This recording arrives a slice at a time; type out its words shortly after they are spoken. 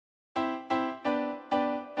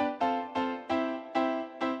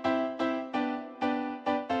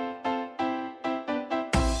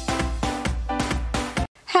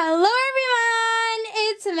Hello everyone,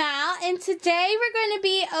 it's Mal, and today we're going to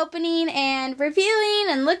be opening and reviewing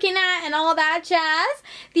and looking at and all that jazz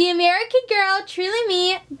the American Girl, truly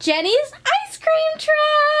me, Jeni's ice cream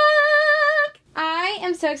truck. I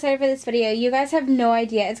am so excited for this video. You guys have no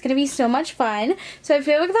idea. It's going to be so much fun. So I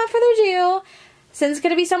feel like without further ado, since it's going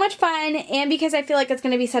to be so much fun and because I feel like it's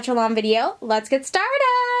going to be such a long video, let's get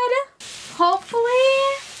started. Hopefully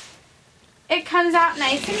it comes out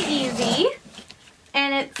nice and easy.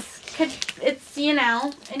 And it's, you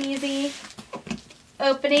know, an easy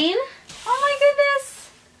opening. Oh my goodness.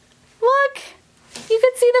 Look. You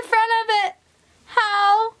can see the front of it.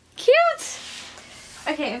 How cute.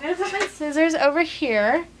 Okay, I'm going to put my scissors over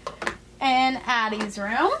here in Addie's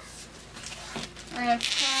room. We're going to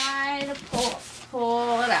try to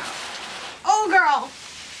pull it out. Oh, girl.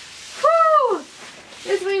 Whew.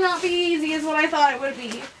 This may not be easy as what I thought it would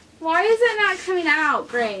be. Why is it not coming out?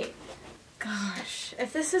 Great. Gosh,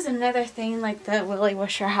 if this is another thing like the Willie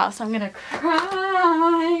Wisher house, I'm gonna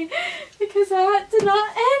cry because that did not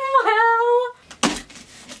end well.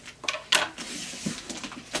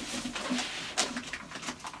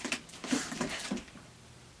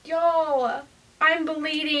 Yo, I'm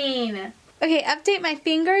bleeding. Okay, update, my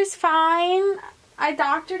finger's fine. I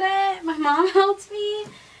doctored it. My mom helped me.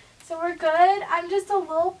 So we're good. I'm just a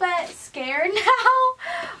little bit scared now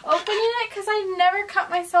opening it because I've never cut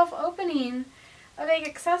myself opening a big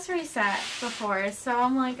accessory set before. So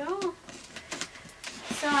I'm like, oh.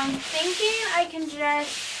 So I'm thinking I can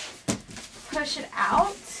just push it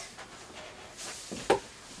out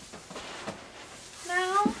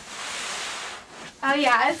now. Oh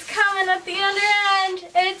yeah, it's coming at the under end.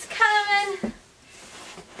 It's coming.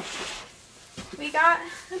 We got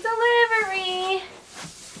a delivery.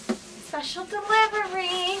 Special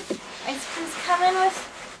delivery. Ice cream's coming with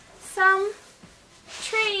some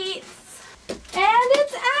treats. And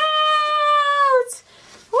it's out!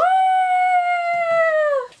 Woo!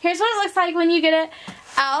 Here's what it looks like when you get it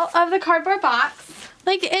out of the cardboard box.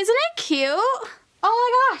 Like, isn't it cute?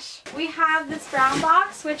 Oh my gosh. We have this brown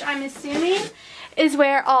box, which I'm assuming is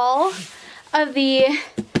where all of the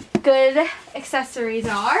good accessories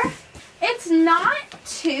are. It's not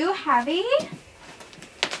too heavy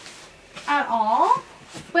at all,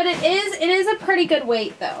 but it is a pretty good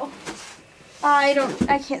weight though.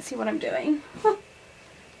 I can't see what I'm doing. Oh.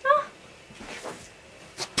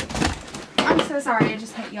 I'm so sorry, I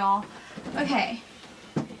just hit y'all. Okay,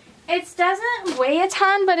 it doesn't weigh a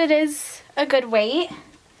ton, but it is a good weight.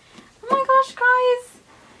 Oh my gosh, guys,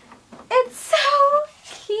 it's so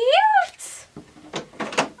cute.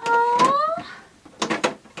 Oh,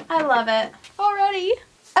 I love it already.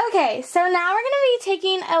 Okay, so now we're going to be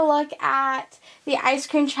taking a look at the ice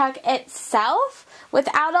cream truck itself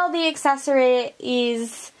without all the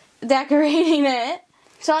accessories decorating it.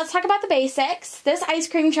 So let's talk about the basics. This ice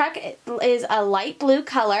cream truck is a light blue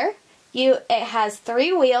color. It has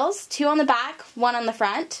 3 wheels, 2 on the back, 1 on the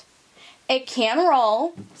front. It can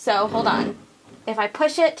roll, so hold on. If I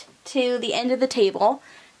push it to the end of the table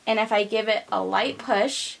and if I give it a light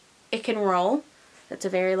push, it can roll. That's a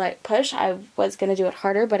very light push. I was going to do it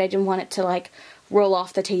harder, but I didn't want it to like roll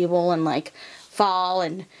off the table and like fall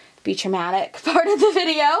and be traumatic part of the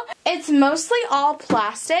video. It's mostly all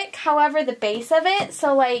plastic. However, the base of it,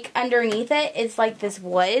 so like underneath it is like this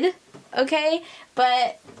wood, okay?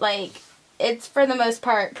 But like it's for the most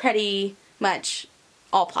part pretty much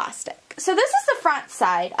all plastic. So this is the front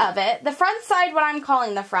side of it. The front side, what I'm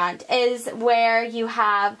calling the front, is where you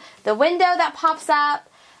have the window that pops up.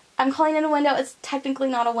 I'm calling it a window. It's technically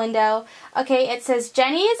not a window. Okay, it says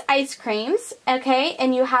Jeni's Ice Creams. Okay,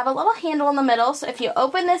 and you have a little handle in the middle. So if you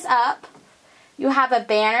open this up, you have a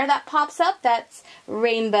banner that pops up that's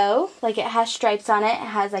rainbow. Like it has stripes on it. It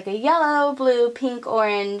has like a yellow, blue, pink,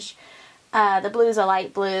 orange. The blue is a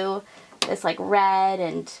light blue. It's like red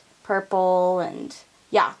and purple and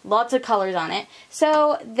yeah, lots of colors on it.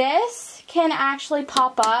 So this can actually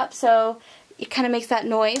pop up. So it kind of makes that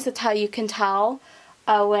noise. That's how you can tell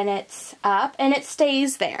when it's up, and it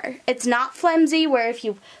stays there. It's not flimsy where if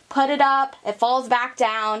you put it up it falls back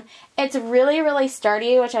down. It's really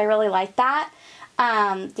sturdy, which I really like that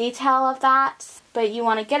detail of that, but you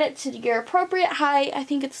want to get it to your appropriate height. I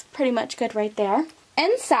think it's pretty much good right there.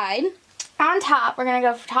 Inside, on top, we're going to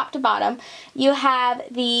go from top to bottom, you have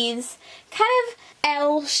these kind of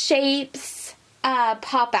L shapes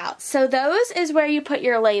pop out. So those is where you put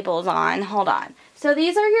your labels on. Hold on. So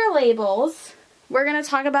these are your labels. We're going to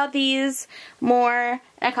talk about these more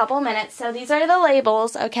in a couple minutes. So these are the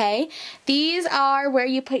labels, okay? These are where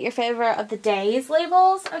you put your favorite of the day's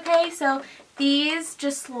labels, okay? So these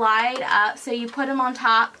just slide up. So you put them on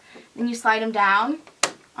top, and you slide them down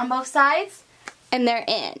on both sides, and they're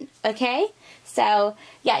in, okay? So,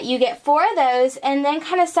 yeah, you get 4 of those, and then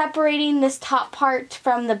kind of separating this top part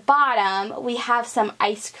from the bottom, we have some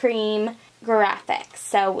ice cream graphics.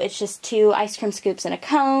 So, it's just 2 ice cream scoops in a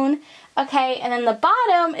cone, okay? And then the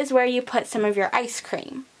bottom is where you put some of your ice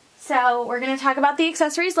cream. So, we're going to talk about the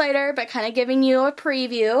accessories later, but kind of giving you a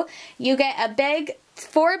preview. You get a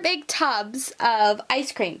 4 big tubs of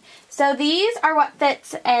ice cream. So, these are what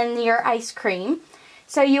fits in your ice cream.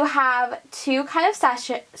 So you have 2 kind of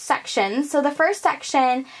sections. So the first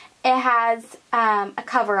section, it has a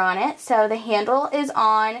cover on it. So the handle is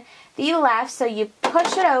on the left. So you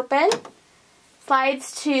push it open,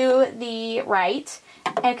 slides to the right.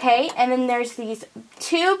 Okay, and then there's these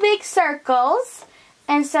 2 big circles.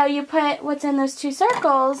 And so you put what's in those 2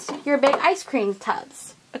 circles, your big ice cream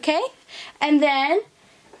tubs. Okay, and then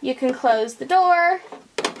you can close the door.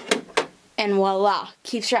 And voila,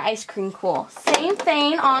 keeps your ice cream cool. Same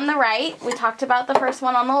thing on the right. We talked about the first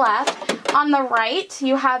one on the left. On the right,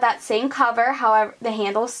 you have that same cover. However, the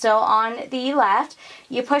handle is still on the left.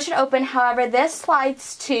 You push it open. However, this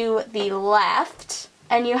slides to the left.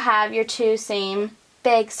 And you have your 2 same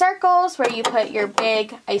big circles where you put your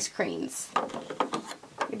big ice creams.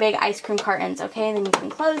 Your big ice cream cartons, okay? And then you can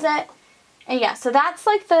close it. And yeah, so that's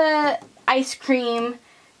like the ice cream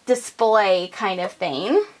display kind of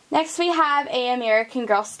thing. Next we have a American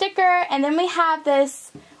Girl sticker, and then we have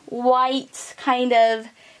this white kind of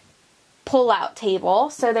pull-out table.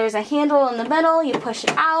 So there's a handle in the middle, you push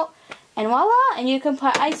it out, and voila, and you can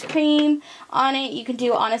put ice cream on it. You can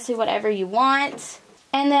do honestly whatever you want.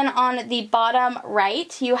 And then on the bottom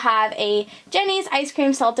right, you have a Jeni's Ice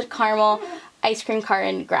Cream Salted Caramel ice cream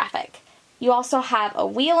carton graphic. You also have a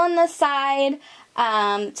wheel on this side,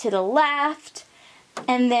 to the left.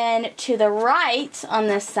 And then to the right on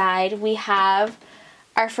this side, we have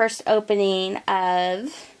our first opening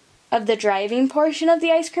of the driving portion of the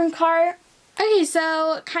ice cream cart. Okay,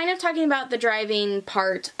 so kind of talking about the driving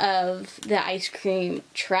part of the ice cream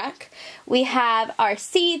truck. We have our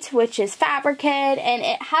seat, which is fabricated, and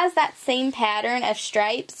it has that same pattern of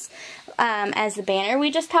stripes as the banner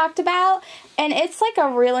we just talked about. And it's like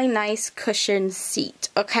a really nice cushioned seat,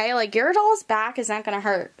 okay? Like, your doll's back is not going to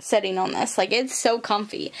hurt sitting on this. Like, it's so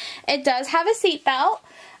comfy. It does have a seat belt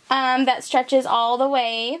that stretches all the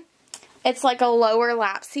way. It's like a lower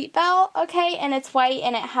lap seat belt, okay? And it's white,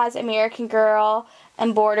 and it has American Girl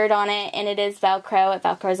embroidered on it, and it is Velcro. It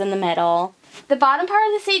Velcros in the middle. The bottom part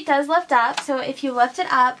of the seat does lift up, so if you lift it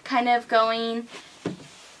up, kind of going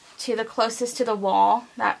to the closest to the wall,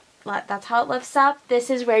 that's how it lifts up.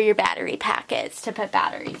 This is where your battery pack is to put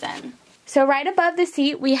batteries in. So right above the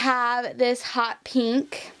seat, we have this hot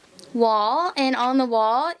pink wall, and on the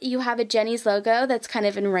wall, you have a Jeni's logo that's kind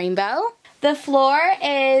of in rainbow. The floor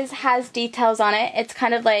has details on it. It's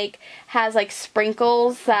kind of like, has like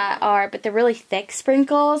sprinkles that are, but they're really thick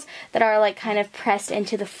sprinkles that are like kind of pressed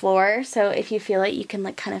into the floor. So if you feel it, you can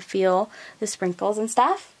like kind of feel the sprinkles and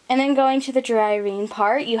stuff. And then going to the driving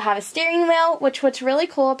part, you have a steering wheel, which what's really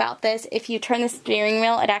cool about this, if you turn the steering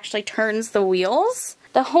wheel, it actually turns the wheels.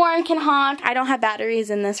 The horn can honk. I don't have batteries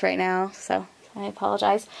in this right now, so I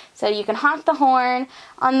apologize. So you can honk the horn.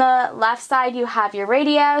 On the left side, you have your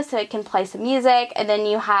radio, so it can play some music. And then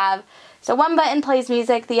you have, so one button plays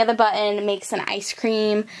music, the other button makes an ice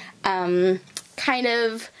cream kind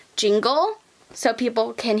of jingle. So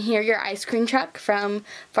people can hear your ice cream truck from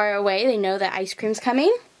far away. They know that ice cream's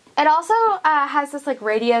coming. It also has this like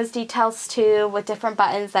radio's details too, with different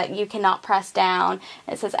buttons that you cannot press down.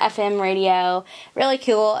 It says FM radio, really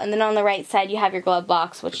cool. And then on the right side you have your glove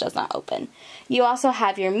box, which does not open. You also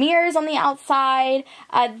have your mirrors on the outside.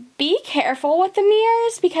 Be careful with the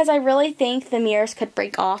mirrors, because I really think the mirrors could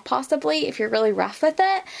break off possibly if you're really rough with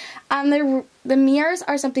it. The mirrors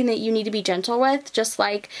are something that you need to be gentle with, just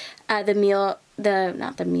like the mirrors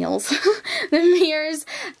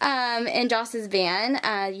in Joss's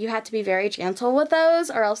van. You have to be very gentle with those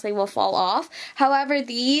or else they will fall off. However,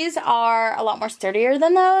 these are a lot more sturdier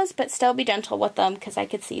than those, but still be gentle with them, because I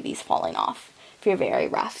could see these falling off if you're very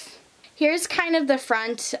rough. Here's kind of the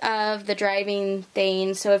front of the driving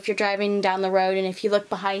thing. So if you're driving down the road and if you look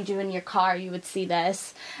behind you in your car, you would see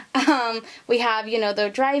this. We have, you know,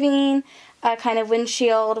 the driving kind of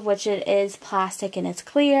windshield, which it is plastic and it's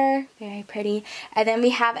clear. Very pretty. And then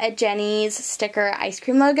we have a Jeni's sticker ice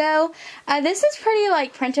cream logo. This is pretty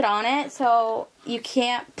like printed on it, so you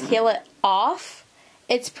can't peel it off.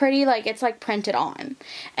 It's pretty like, it's like printed on.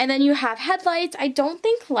 And then you have headlights. I don't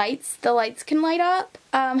think the lights can light up.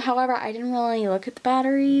 However, I didn't really look at the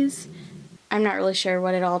batteries. I'm not really sure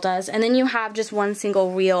what it all does. And then you have just one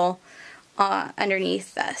single wheel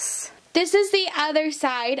underneath this. This is the other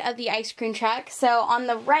side of the ice cream truck. So on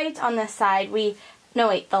the right on this side,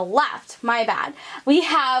 the left, my bad. We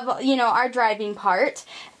have, you know, our driving part.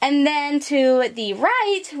 And then to the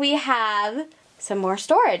right, we have some more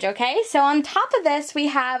storage, okay? So on top of this, we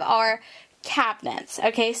have our cabinets,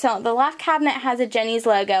 okay? So the left cabinet has a Jeni's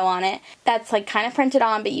logo on it. That's like kind of printed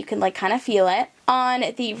on, but you can like kind of feel it. On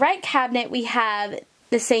the right cabinet, we have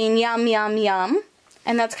the saying yum, yum, yum.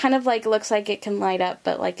 And that's kind of like, looks like it can light up,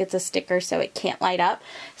 but like it's a sticker so it can't light up.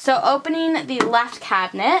 So opening the left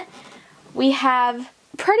cabinet, we have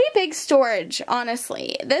pretty big storage,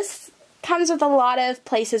 honestly. This comes with a lot of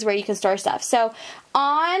places where you can store stuff. So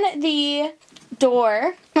on the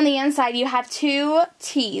door, on the inside, you have two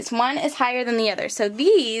T's. One is higher than the other. So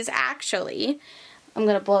these actually, I'm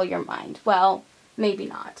going to blow your mind. Well, maybe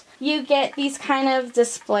not. You get these kind of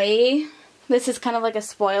display. This is kind of like a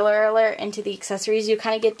spoiler alert into the accessories. You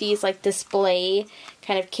kind of get these like display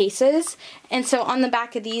kind of cases. And so on the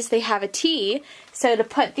back of these, they have a T. So to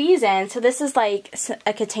put these in, so this is like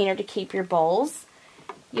a container to keep your bowls.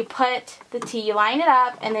 You put the T, you line it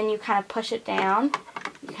up, and then you kind of push it down.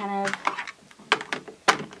 You kind of,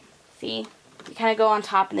 see, you kind of go on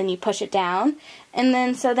top and then you push it down. And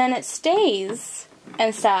then, so then it stays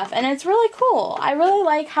and stuff, and it's really cool. I really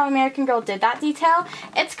like how American Girl did that detail.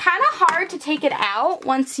 It's kind of hard to take it out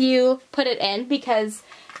once you put it in because,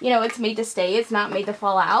 you know, it's made to stay. It's not made to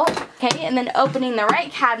fall out. Okay, and then opening the right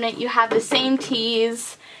cabinet, you have the same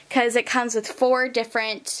T's because it comes with 4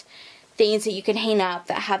 different things that you can hang up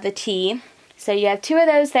that have the T. So you have 2 of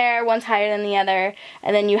those there, one's higher than the other,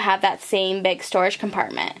 and then you have that same big storage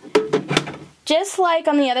compartment. Just like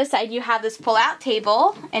on the other side, you have this pull-out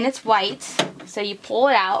table, and it's white, so you pull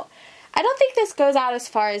it out. I don't think this goes out as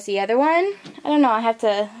far as the other one. I don't know, I have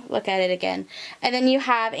to look at it again. And then you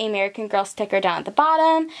have a American Girl sticker down at the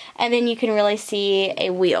bottom, and then you can really see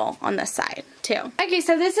a wheel on this side, too. Okay,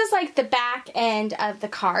 so this is like the back end of the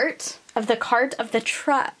cart. Of the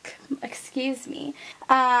truck, excuse me.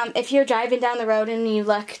 If you're driving down the road and you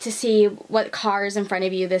look to see what car is in front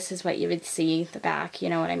of you, this is what you would see, the back, you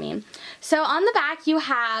know what I mean. So on the back you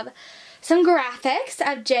have some graphics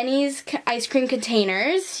of Jeni's ice cream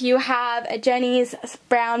containers. You have a Jeni's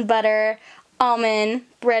brown butter almond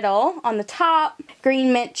brittle on the top,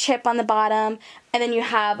 green mint chip on the bottom, and then you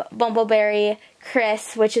have bumbleberry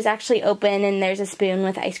crisp, which is actually open, and there's a spoon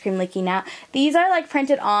with ice cream leaking out. These are like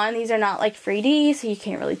printed on. These are not like 3D, so you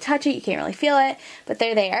can't really touch it, you can't really feel it, but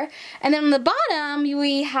they're there. And then on the bottom,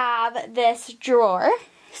 we have this drawer.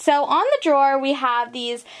 So on the drawer, we have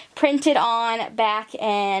these printed on back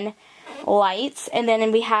and lights, and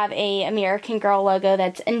then we have a American Girl logo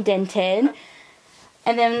that's indented.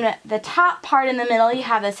 And then the top part in the middle, you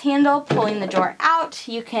have this handle pulling the drawer out.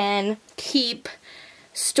 You can keep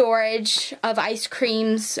storage of ice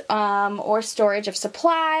creams or storage of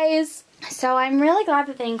supplies. So I'm really glad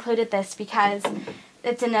that they included this because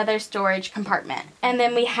it's another storage compartment. And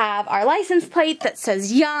then we have our license plate that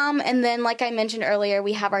says Yum, and then like I mentioned earlier,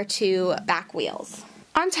 we have our 2 back wheels.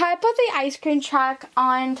 On top of the ice cream truck,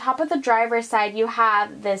 on top of the driver's side, you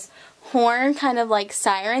have this horn, kind of like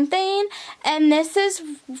siren thing, and this is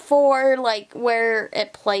for like where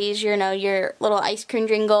it plays, you know, your little ice cream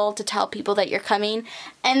jingle to tell people that you're coming.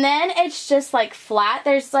 And then it's just like flat.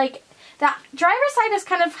 There's like, the driver's side is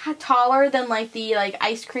kind of taller than like the like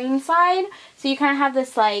ice cream side, so you kind of have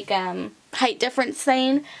this like height difference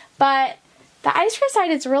thing, but the ice cream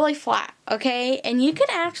side is really flat, okay? And you can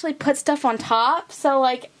actually put stuff on top. So,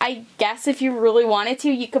 like, I guess if you really wanted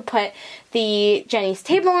to, you could put the Jeni's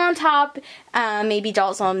table on top, maybe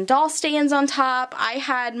dolls on doll stands on top. I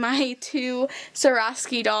had my 2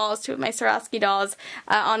 Swarovski dolls, 2 of my Swarovski dolls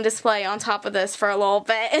on display on top of this for a little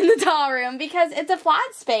bit in the doll room because it's a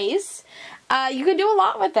flat space. You can do a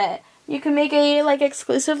lot with it. You can make a, like,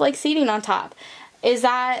 exclusive, like, seating on top.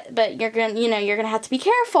 But you're gonna have to be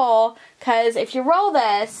careful because if you roll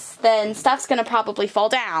this, then stuff's gonna probably fall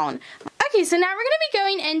down. Okay, so now we're gonna be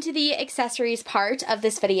going into the accessories part of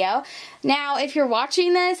this video. Now, if you're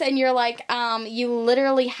watching this and you're like, you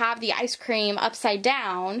literally have the ice cream upside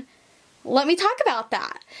down, let me talk about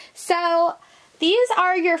that. So, these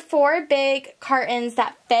are your 4 big cartons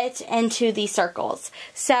that fit into the circles.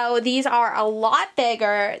 So these are a lot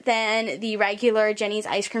bigger than the regular Jeni's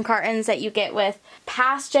ice cream cartons that you get with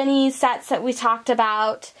past Jeni's sets that we talked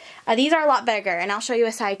about. These are a lot bigger, and I'll show you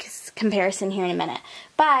a size comparison here in a minute.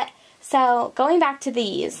 But, so going back to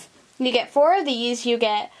these, you get 4 of these. You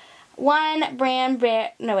get 1 Bambleberry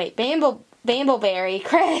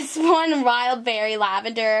crisp, 1 wild berry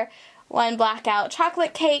lavender, 1 blackout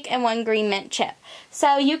chocolate cake, and 1 green mint chip.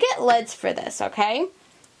 So you get lids for this, okay?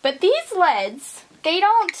 But these lids, they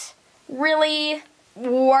don't really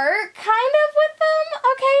work kind of with them.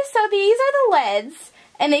 Okay, so these are the lids,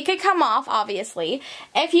 and they could come off, obviously.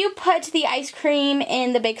 If you put the ice cream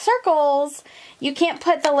in the big circles, you can't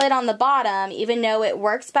put the lid on the bottom, even though it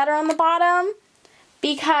works better on the bottom,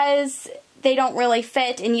 because they don't really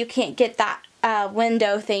fit and you can't get that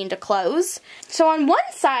window thing to close. So on one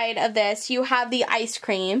side of this, you have the ice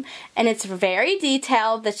cream, and it's very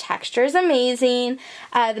detailed. The texture is amazing.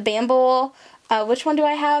 The Bamble, which one do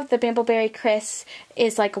I have? The Bambleberry Crisp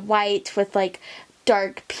is like white with like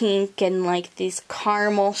dark pink and like these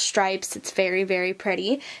caramel stripes. It's very, very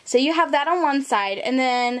pretty. So you have that on one side, and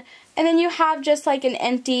then you have just like an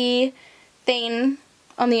empty thing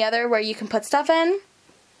on the other where you can put stuff in.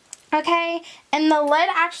 Okay, and the lid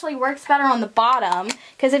actually works better on the bottom,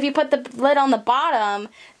 because if you put the lid on the bottom,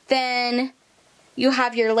 then you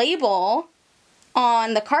have your label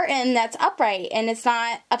on the carton that's upright and it's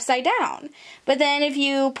not upside down. But then if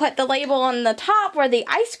you put the label on the top where the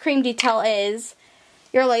ice cream detail is,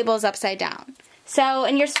 your label is upside down. So,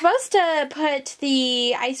 and you're supposed to put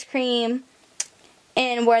the ice cream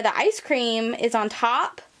in where the ice cream is on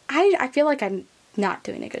top. I feel like I'm not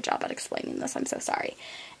doing a good job at explaining this. I'm so sorry.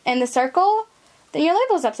 In the circle, then your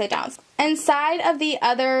label is upside down. Inside of the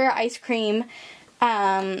other ice cream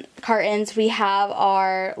cartons, we have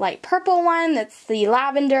our light purple one, that's the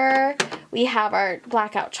lavender. We have our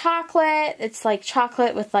blackout chocolate. It's like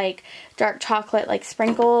chocolate with like dark chocolate like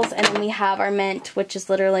sprinkles. And then we have our mint, which is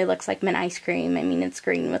literally looks like mint ice cream. I mean, it's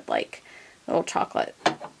green with like little chocolate.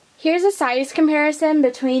 Here's a size comparison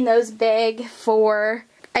between those big 4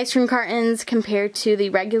 ice cream cartons compared to the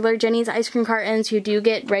regular Jeni's ice cream cartons. You do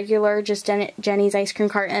get regular just Jeni's ice cream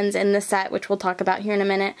cartons in the set, which we'll talk about here in a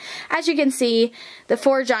minute. As you can see, the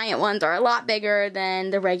 4 giant ones are a lot bigger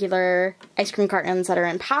than the regular ice cream cartons that are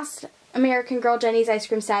in past American Girl Jeni's ice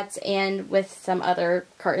cream sets and with some other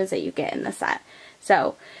cartons that you get in the set.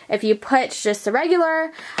 So if you put just the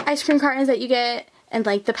regular ice cream cartons that you get and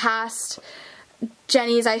like the past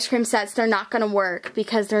Jeni's ice cream sets, they're not going to work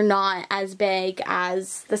because they're not as big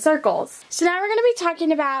as the circles. So now we're going to be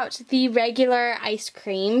talking about the regular ice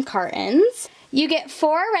cream cartons. You get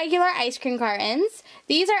 4 regular ice cream cartons.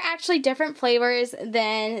 These are actually different flavors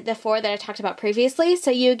than the 4 that I talked about previously. So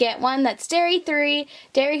you get one that's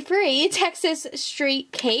dairy-free Texas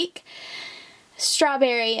Street Cake,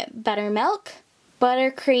 strawberry buttermilk,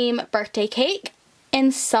 buttercream birthday cake,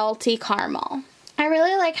 and salty caramel. I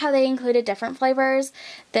really like how they included different flavors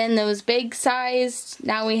than those big sized.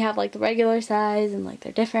 Now we have like the regular size and like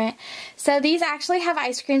they're different. So these actually have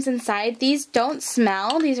ice creams inside. These don't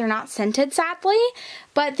smell. These are not scented, sadly,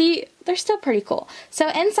 but they're still pretty cool. So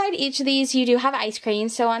inside each of these you do have ice cream.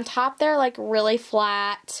 So on top they're like really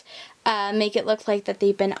flat, make it look like that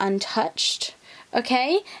they've been untouched.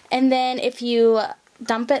 Okay, and then if you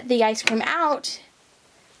dump the ice cream out,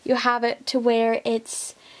 you have it to where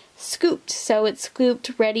it's scooped. So it's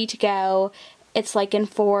scooped, ready to go. It's like in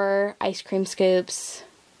 4 ice cream scoops.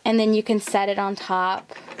 And then you can set it on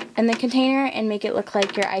top in the container and make it look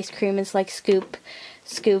like your ice cream is like scooped,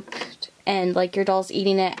 and like your doll's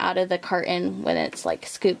eating it out of the carton when it's like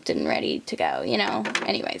scooped and ready to go, you know.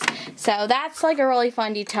 Anyways, so that's like a really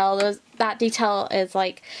fun detail. That detail is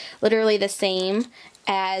like literally the same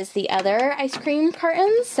as the other ice cream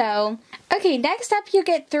cartons. So okay, next up you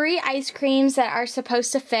get 3 ice creams that are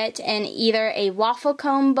supposed to fit in either a waffle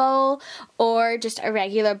cone bowl or just a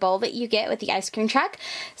regular bowl that you get with the ice cream truck.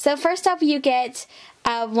 So first up you get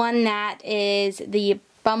one that is the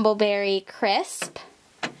Bumbleberry Crisp.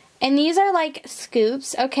 And these are like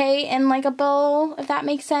scoops, okay, in like a bowl, if that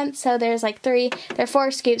makes sense. So there's like 3, there are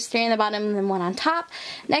 4 scoops, 3 on the bottom and then 1 on top.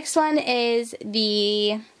 Next one is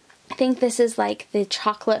I think this is like the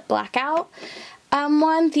chocolate blackout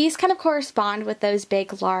one. These kind of correspond with those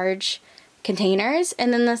big, large containers.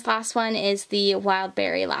 And then this last one is the wild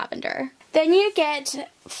berry lavender. Then you get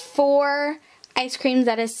 4 ice creams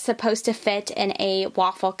that is supposed to fit in a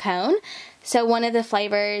waffle cone. So one of the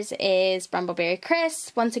flavors is Bumbleberry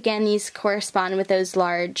Crisp. Once again, these correspond with those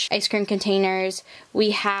large ice cream containers.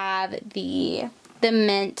 We have the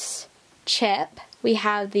mint chip. We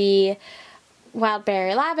have the wild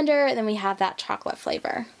berry lavender, and then we have that chocolate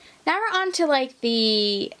flavor. Now we're on to like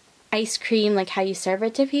the ice cream, like how you serve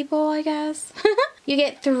it to people, I guess. You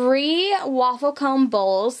get 3 waffle cone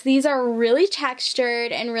bowls. These are really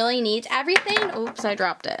textured and really neat. Everything, oops, I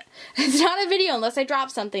dropped it. It's not a video unless I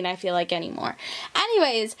drop something, I feel like, anymore.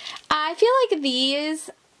 Anyways, I feel like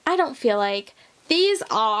these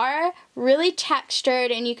are really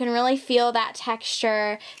textured and you can really feel that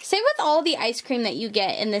texture. Same with all the ice cream that you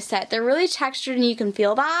get in this set. They're really textured and you can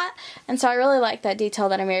feel that. And so I really like that detail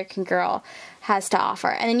that American Girl has to offer.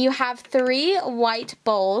 And then you have 3 white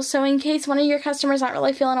bowls, so in case one of your customers not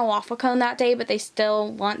really feeling a waffle cone that day, but they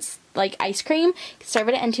still want like ice cream, you can serve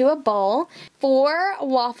it into a bowl. 4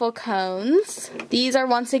 waffle cones. These are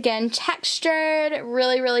once again textured,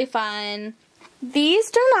 really, really fun. These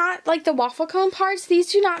do not, like the waffle cone parts,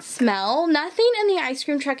 these do not smell. Nothing in the ice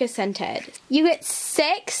cream truck is scented. You get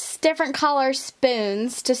 6 different color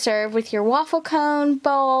spoons to serve with your waffle cone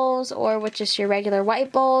bowls or with just your regular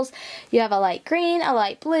white bowls. You have a light green, a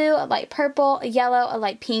light blue, a light purple, a yellow, a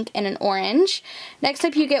light pink, and an orange. Next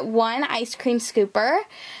up you get 1 ice cream scooper.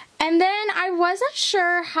 And then I wasn't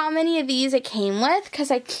sure how many of these it came with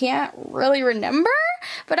because I can't really remember.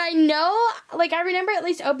 But I know, like I remember at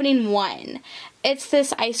least opening 1. It's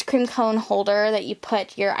this ice cream cone holder that you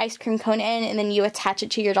put your ice cream cone in and then you attach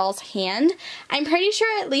it to your doll's hand. I'm pretty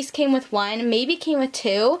sure it at least came with 1, maybe came with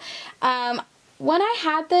 2. When I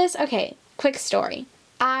had this, okay, quick story.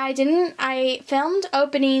 I filmed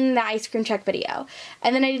opening the ice cream truck video,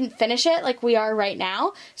 and then I didn't finish it like we are right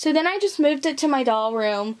now. So then I just moved it to my doll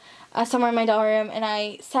room, somewhere in my doll room, and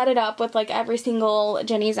I set it up with like every single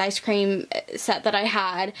Jeni's ice cream set that I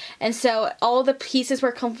had. And so all the pieces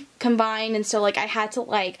were combined, and so like I had to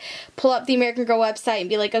like pull up the American Girl website and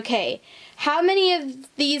be like, okay, how many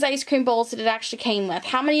of these ice cream bowls did it actually came with?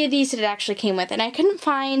 How many of these did it actually came with? And I couldn't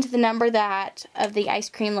find the number of the ice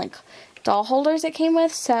cream like doll holders it came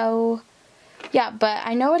with, so yeah, but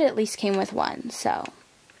I know it at least came with 1, so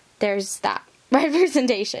there's that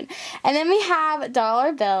representation. And then we have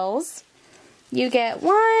dollar bills. You get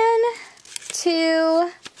 1,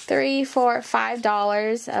 2, 3, 4,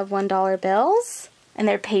 $5 of $1 bills, and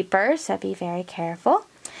they're paper, so be very careful.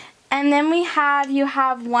 And then you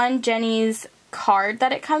have 1 Jeni's card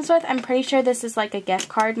that it comes with. I'm pretty sure this is like a gift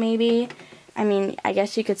card maybe. I mean, I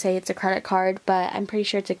guess you could say it's a credit card, but I'm pretty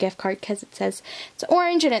sure it's a gift card because it says it's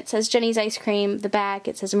orange and it says Jeni's Ice Cream. The back,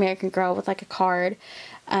 it says American Girl with like a card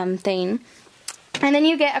thing. And then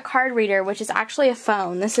you get a card reader, which is actually a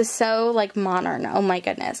phone. This is so like modern. Oh my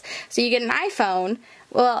goodness. So you get an iPhone.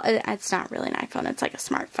 Well, it's not really an iPhone. It's like a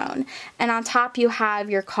smartphone. And on top you have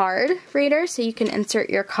your card reader, so you can insert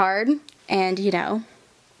your card and, you know,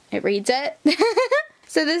 it reads it.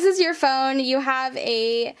 So this is your phone. You have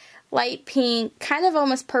a light pink, kind of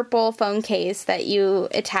almost purple phone case that you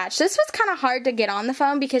attach. This was kind of hard to get on the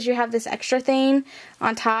phone because you have this extra thing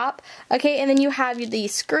on top. Okay, and then you have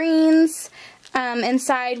these screens.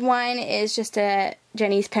 Inside one is just a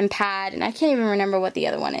Jeni's pen pad, and I can't even remember what the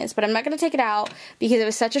other one is, but I'm not going to take it out because it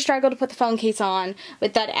was such a struggle to put the phone case on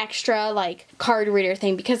with that extra like card reader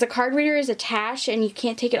thing, because the card reader is attached and you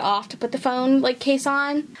can't take it off to put the phone like case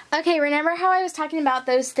on. Okay, remember how I was talking about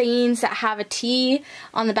those things that have a T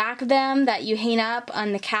on the back of them that you hang up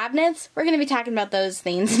on the cabinets? We're going to be talking about those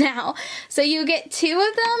things now. So you get 2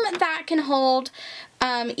 of them that can hold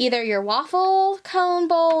either your waffle cone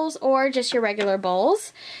bowls or just your regular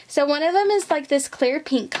bowls. So one of them is like this clear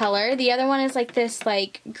pink color. The other one is like this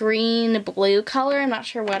like green blue color. I'm not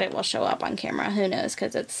sure what it will show up on camera. Who knows,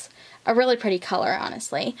 because it's a really pretty color,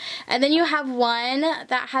 honestly. And then you have one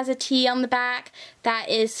that has a T on the back that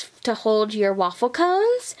is to hold your waffle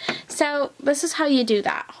cones. So this is how you do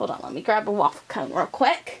that. Hold on, let me grab a waffle cone real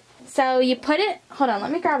quick. So you put it, hold on,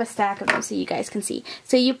 let me grab a stack of them so you guys can see.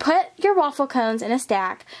 So you put your waffle cones in a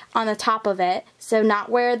stack on the top of it. So not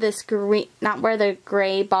where this green, not where the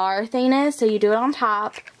gray bar thing is. So you do it on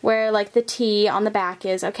top where like the T on the back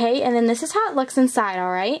is, okay? And then this is how it looks inside,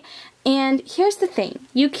 alright? And here's the thing.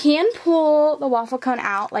 You can pull the waffle cone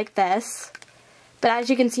out like this. But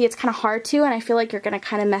as you can see, it's kind of hard to, and I feel like you're going to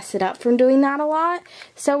kind of mess it up from doing that a lot.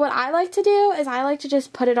 So what I like to do is I like to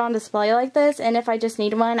just put it on display like this, and if I just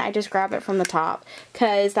need one, I just grab it from the top.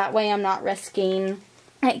 Because that way I'm not risking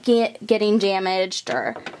it getting damaged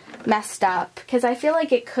or messed up. Because I feel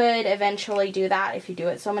like it could eventually do that if you do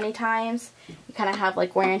it so many times. You kind of have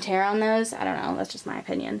like wear and tear on those. I don't know, that's just my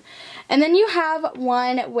opinion. And then you have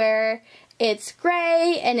one where it's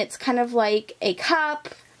gray, and it's kind of like a cup.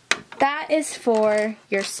 That is for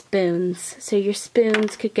your spoons. So your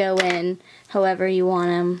spoons could go in however you want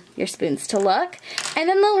them, your spoons to look. And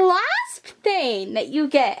then the last thing that you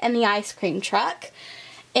get in the ice cream truck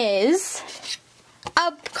is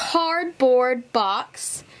a cardboard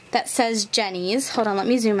box that says Jeni's. Hold on, let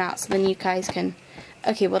me zoom out so then you guys can...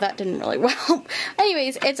 Okay, well that didn't really well.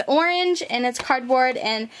 Anyways, it's orange and it's cardboard,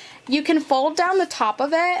 and you can fold down the top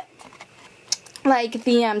of it like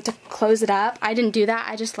the to close it up. I didn't do that.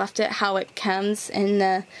 I just left it how it comes in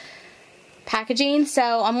the packaging. So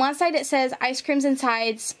on one side it says ice creams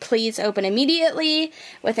inside, please open immediately,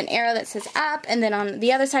 with an arrow that says up, and then on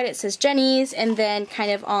the other side it says Jeni's, and then kind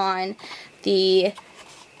of on the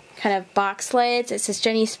kind of box lids. It says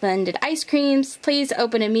Jeni Splendid Ice Creams. Please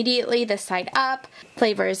open immediately, this side up.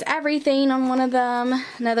 Flavors everything on one of them.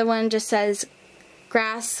 Another one just says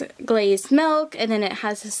grass glazed milk, and then it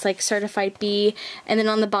has this like certified B, and then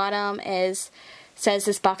on the bottom says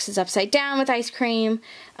this box is upside down with ice cream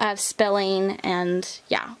spilling, and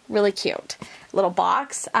yeah, really cute little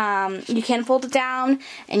box. You can fold it down,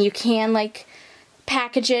 and you can like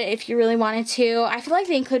package it if you really wanted to. I feel like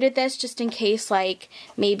they included this just in case like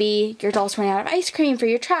maybe your doll's running out of ice cream for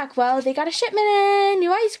your truck. Well, they got a shipment in,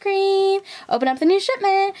 new ice cream, open up the new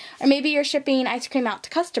shipment, or maybe you're shipping ice cream out to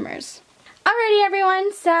customers. Alrighty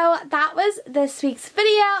everyone, so that was this week's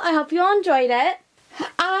video. I hope you all enjoyed it.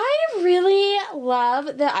 I really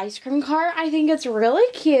love the ice cream cart. I think it's really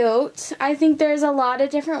cute. I think there's a lot of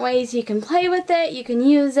different ways you can play with it, you can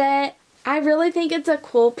use it. I really think it's a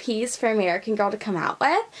cool piece for American Girl to come out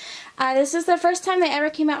with. This is the first time they ever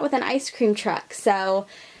came out with an ice cream truck, so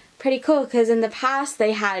pretty cool, because in the past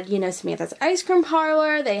they had, you know, Samantha's Ice Cream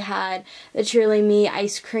Parlor, they had the Truly Me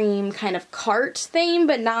ice cream kind of cart thing,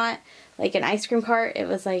 but not like an ice cream cart. It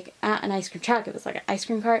was like an ice cream truck. It was like an ice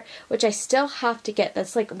cream cart, which I still have to get.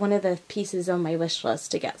 That's like one of the pieces on my wish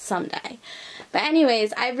list to get someday. But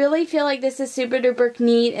anyways, I really feel like this is super duper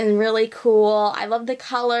neat and really cool. I love the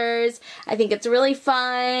colors. I think it's really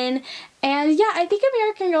fun. And yeah, I think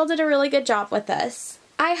American Girl did a really good job with this.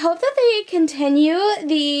 I hope that they continue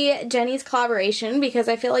the Jeni's collaboration, because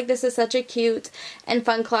I feel like this is such a cute and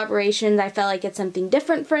fun collaboration. I feel like it's something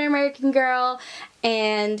different for American Girl.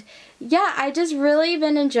 And yeah, I just really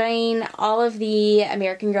been enjoying all of the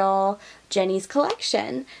American Girl Jeni's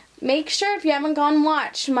collection. Make sure if you haven't gone and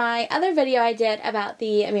watched my other video I did about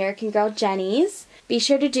the American Girl Jeni's, be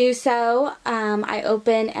sure to do so. I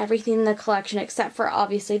open everything in the collection except for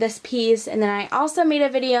obviously this piece, and then I also made a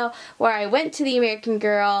video where I went to the American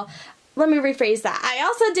Girl. Let me rephrase that. I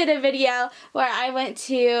also did a video where I went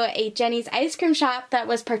to a Jeni's ice cream shop that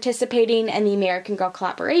was participating in the American Girl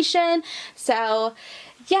collaboration. So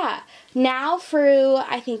yeah, now through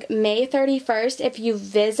I think May 31st, if you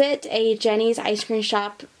visit a Jeni's ice cream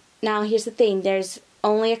shop, now here's the thing, there's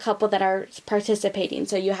only a couple that are participating,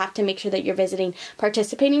 so you have to make sure that you're visiting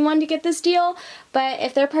participating one to get this deal. But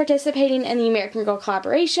if they're participating in the American Girl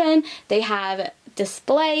collaboration, they have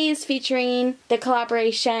displays featuring the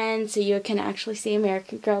collaboration, so you can actually see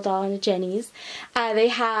American Girl doll in a Jeni's. They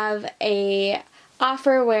have a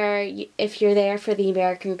offer where if you're there for the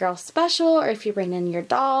American Girl special, or if you bring in your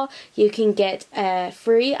doll, you can get a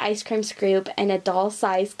free ice cream scoop and a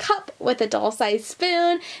doll-sized cup with a doll-sized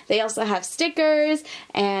spoon. They also have stickers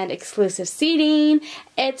and exclusive seating.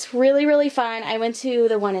 It's really, really fun. I went to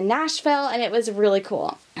the one in Nashville and it was really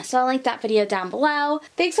cool. So I'll link that video down below.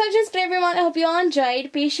 Thanks so much for watching, everyone. I hope you all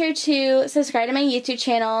enjoyed. Be sure to subscribe to my YouTube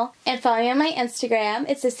channel and follow me on my Instagram.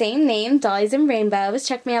 It's the same name, Dollies and Rainbows.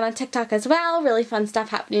 Check me out on TikTok as well. Really fun stuff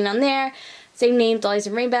happening on there. Same name, Dollies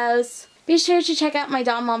and Rainbows. Be sure to check out my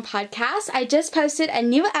Doll Mom podcast. I just posted a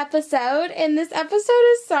new episode, and this episode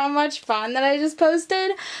is so much fun that I just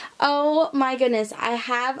posted. Oh my goodness. I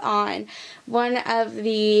have on one of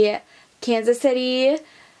the Kansas City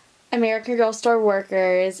American Girl store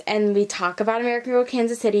workers, and we talk about American Girl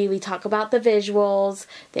Kansas City. We talk about the visuals.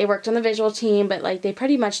 They worked on the visual team, but like they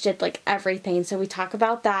pretty much did like everything, so we talk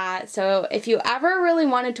about that. So if you ever really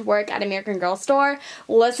wanted to work at American Girl store,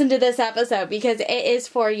 listen to this episode because it is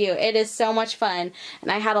for you. It is so much fun, and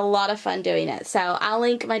I had a lot of fun doing it. So I'll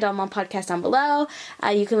link my Doll Mom podcast down below.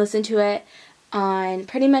 You can listen to it on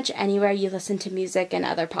pretty much anywhere you listen to music and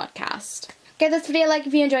other podcasts. Give this video a like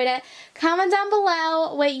if you enjoyed it. Comment down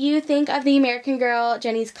below what you think of the American Girl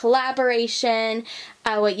Jeni's collaboration,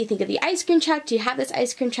 what you think of the ice cream truck. Do you have this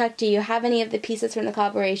ice cream truck? Do you have any of the pieces from the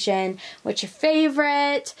collaboration? What's your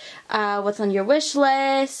favorite? What's on your wish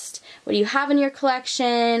list? What do you have in your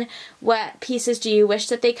collection? What pieces do you wish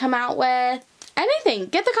that they come out with? Anything.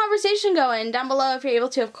 Get the conversation going down below if you're able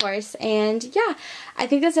to, of course. And yeah, I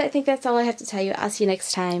think that's it. I think that's all I have to tell you. I'll see you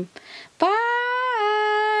next time. Bye!